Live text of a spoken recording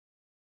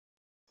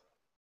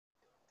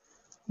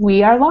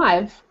We are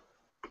live.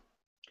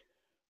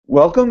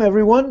 Welcome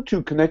everyone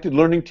to Connected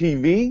Learning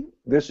TV.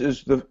 This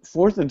is the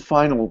fourth and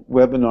final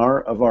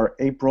webinar of our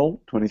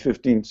April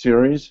 2015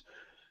 series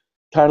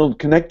titled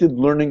Connected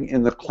Learning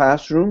in the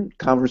Classroom,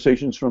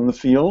 Conversations from the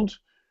Field.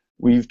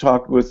 We've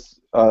talked with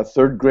a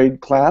third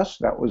grade class,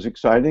 that was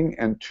exciting,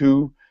 and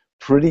two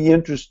pretty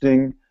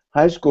interesting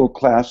high school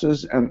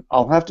classes. And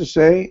I'll have to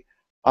say,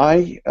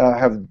 I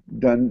have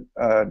done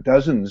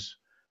dozens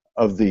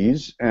of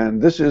these,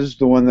 and this is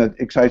the one that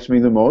excites me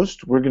the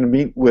most. We're going to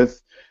meet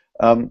with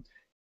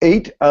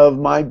 8 of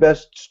my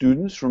best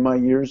students from my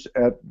years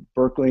at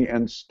Berkeley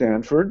and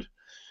Stanford.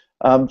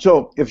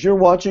 So if you're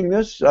watching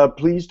this,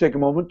 please take a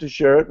moment to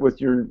share it with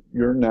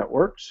your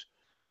networks.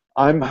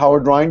 I'm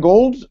Howard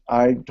Rheingold.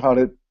 I taught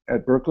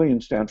at Berkeley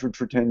and Stanford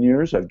for 10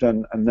 years. I've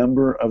done a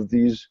number of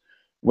these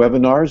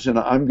webinars, and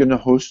I'm going to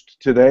host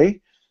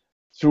today.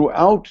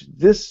 Throughout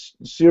this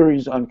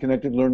series on Connected Learning